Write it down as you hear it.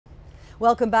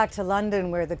Welcome back to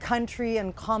London, where the country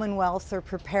and Commonwealth are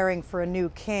preparing for a new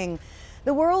king.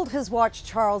 The world has watched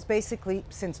Charles basically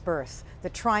since birth. The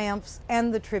triumphs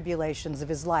and the tribulations of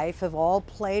his life have all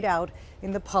played out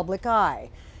in the public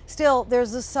eye. Still,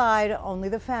 there's a side only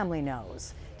the family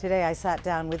knows. Today I sat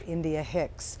down with India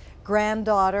Hicks,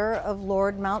 granddaughter of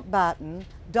Lord Mountbatten,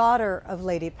 daughter of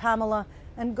Lady Pamela,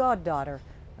 and goddaughter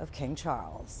of King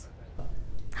Charles.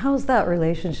 How's that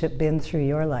relationship been through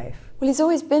your life? Well, he's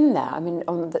always been there. I mean,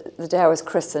 on the day I was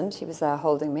christened, he was there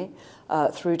holding me,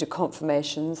 through to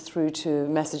confirmations, through to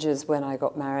messages when I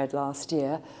got married last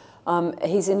year.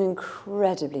 He's an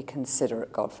incredibly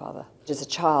considerate godfather. As a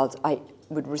child, I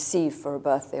would receive for a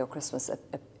birthday or Christmas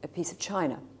a piece of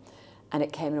china, and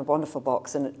it came in a wonderful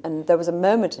box. And there was a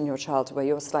moment in your childhood where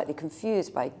you were slightly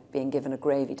confused by being given a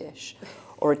gravy dish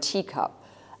or a teacup.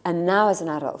 And now as an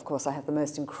adult, of course, I have the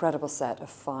most incredible set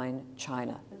of fine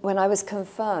china. When I was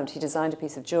confirmed, he designed a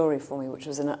piece of jewellery for me, which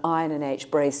was an I and an H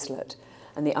bracelet,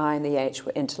 and the I and the H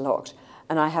were interlocked.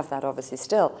 And I have that obviously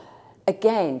still.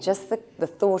 Again, just the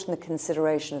thought and the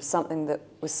consideration of something that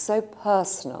was so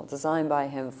personal, designed by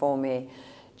him for me,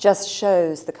 just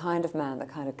shows the kind of man, the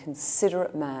kind of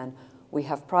considerate man we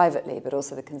have privately, but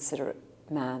also the considerate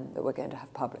man that we're going to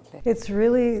have publicly. It's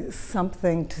really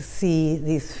something to see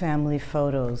these family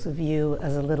photos of you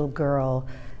as a little girl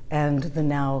and the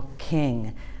now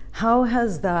king. How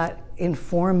has that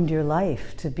informed your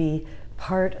life to be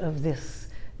part of this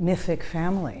mythic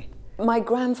family? My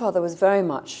grandfather was very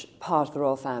much part of the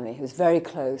royal family. He was very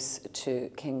close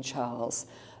to King Charles,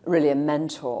 really a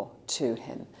mentor to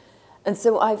him. And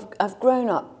so I've grown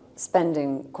up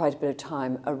spending quite a bit of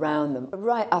time around them,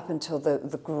 right up until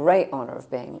the great honour of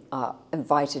being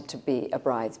invited to be a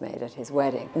bridesmaid at his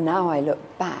wedding. Now I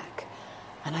look back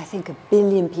and I think 1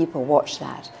 billion people watched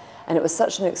that, and it was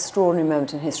such an extraordinary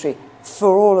moment in history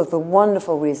for all of the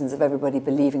wonderful reasons of everybody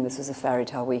believing this was a fairy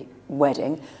tale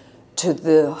wedding, to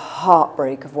the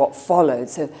heartbreak of what followed.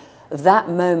 So that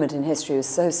moment in history was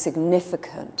so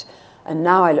significant, and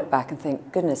now I look back and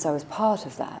think, goodness, I was part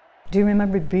of that. Do you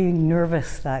remember being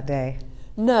nervous that day?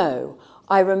 No,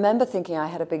 I remember thinking I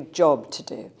had a big job to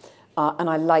do, and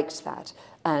I liked that.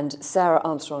 And Sarah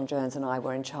Armstrong-Jones and I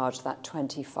were in charge of that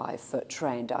 25-foot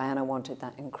train. Diana wanted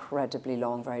that incredibly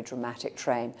long, very dramatic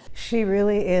train. She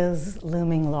really is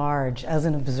looming large as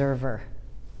an observer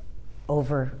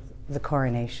over the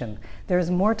coronation.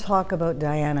 There's more talk about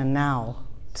Diana now,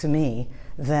 to me,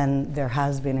 than there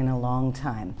has been in a long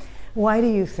time. Why do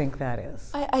you think that is?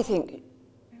 I think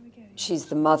she's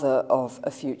the mother of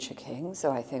a future king,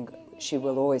 so I think she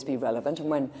will always be relevant. And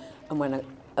when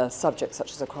a subject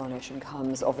such as a coronation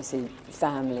comes, obviously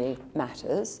family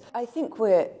matters. I think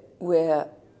we're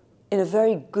in a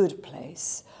very good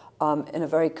place, in a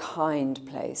very kind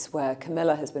place, where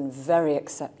Camilla has been very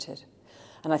accepted.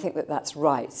 And I think that that's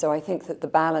right. So I think that the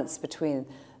balance between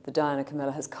the Diana and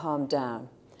Camilla has calmed down.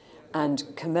 And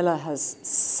Camilla has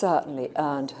certainly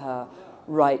earned her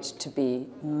right to be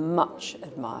much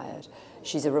admired.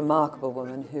 She's a remarkable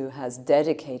woman who has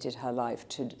dedicated her life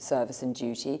to service and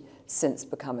duty since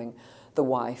becoming the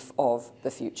wife of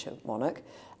the future monarch.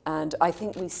 And I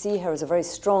think we see her as a very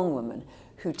strong woman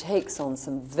who takes on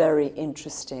some very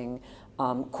interesting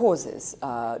causes,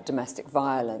 domestic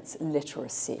violence,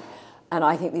 literacy. And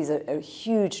I think these are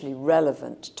hugely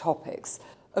relevant topics.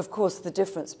 Of course, the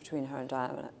difference between her and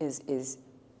Diana is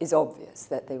obvious,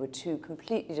 that they were two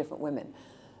completely different women.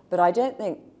 But I don't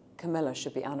think Camilla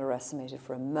should be underestimated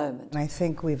for a moment. And I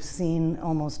think we've seen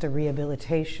almost a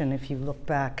rehabilitation if you look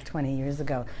back 20 years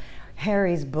ago.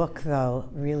 Harry's book, though,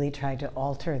 really tried to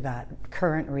alter that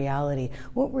current reality.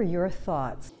 What were your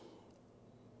thoughts?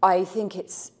 I think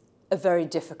it's a very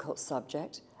difficult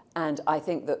subject, and I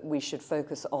think that we should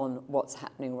focus on what's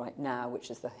happening right now, which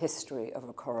is the history of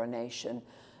a coronation,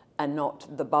 and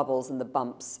not the bubbles and the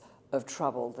bumps of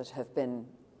trouble that have been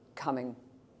coming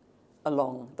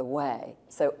along the way.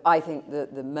 So I think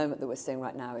that the moment that we're seeing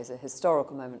right now is a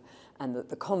historical moment, and that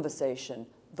the conversation,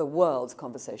 the world's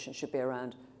conversation, should be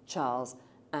around Charles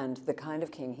and the kind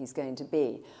of king he's going to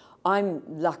be. I'm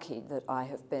lucky that I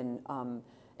have been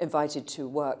invited to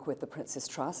work with the Prince's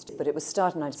Trust, but it was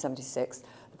started in 1976.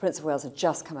 The Prince of Wales had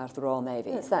just come out of the Royal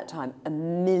Navy. Since that time,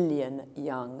 1 million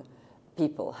young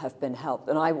people have been helped,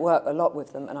 and I work a lot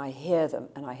with them, and I hear them,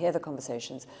 and I hear the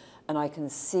conversations, and I can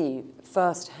see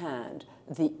firsthand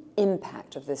the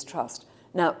impact of this trust.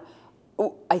 Now,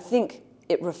 I think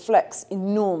it reflects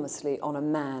enormously on a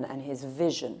man and his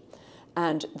vision,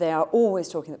 and they are always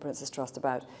talking at the Prince's Trust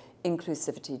about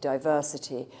inclusivity,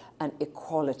 diversity, and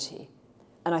equality.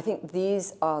 And I think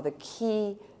these are the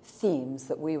key themes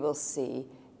that we will see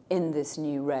in this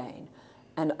new reign.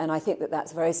 And I think that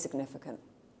that's very significant.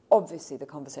 Obviously, the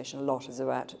conversation a lot is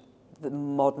about the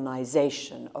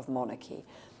modernisation of monarchy.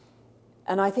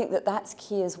 And I think that that's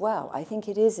key as well. I think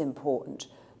it is important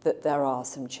that there are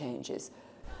some changes.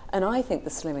 And I think the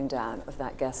slimming down of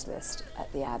that guest list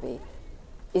at the Abbey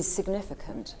is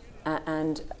significant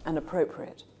and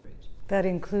appropriate. That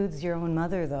includes your own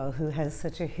mother, though, who has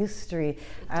such a history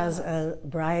as a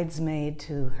bridesmaid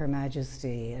to Her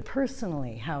Majesty.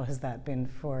 Personally, how has that been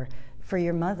for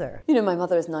your mother? You know, my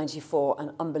mother is 94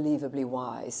 and unbelievably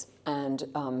wise, and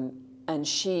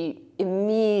she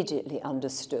immediately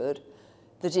understood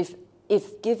that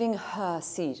if giving her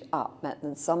seat up meant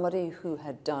that somebody who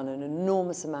had done an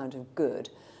enormous amount of good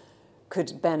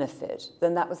could benefit,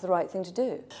 then that was the right thing to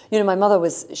do. You know, my mother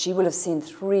she will have seen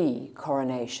 3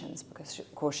 coronations, because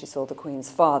of course she saw the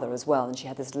Queen's father as well, and she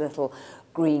had this little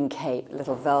green cape,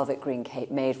 little velvet green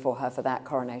cape made for her for that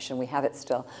coronation. We have it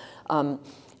still.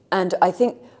 And I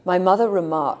think my mother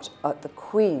remarked at the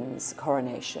Queen's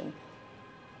coronation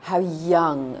how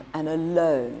young and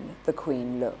alone the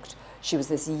Queen looked. She was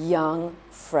this young,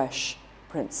 fresh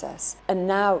princess. And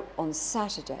now on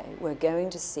Saturday, we're going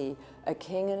to see a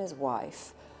king and his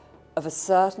wife of a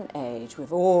certain age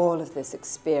with all of this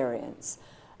experience.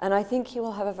 And I think he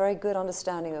will have a very good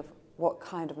understanding of what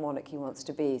kind of monarch he wants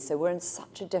to be. So we're in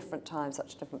such a different time,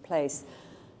 such a different place.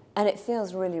 And it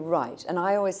feels really right. And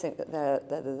I always think that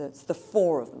it's the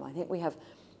 4 of them. I think we have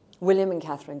William and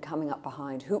Catherine coming up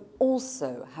behind, who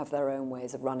also have their own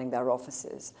ways of running their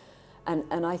offices.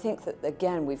 And I think that,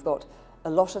 again, we've got a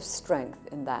lot of strength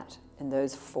in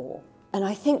those 4. And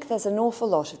I think there's an awful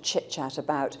lot of chit-chat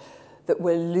about that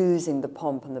we're losing the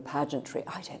pomp and the pageantry.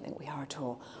 I don't think we are at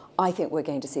all. I think we're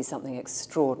going to see something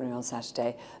extraordinary on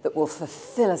Saturday that will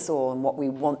fulfill us all in what we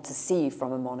want to see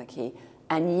from a monarchy,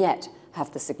 and yet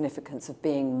have the significance of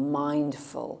being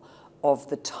mindful of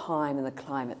the time and the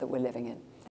climate that we're living in.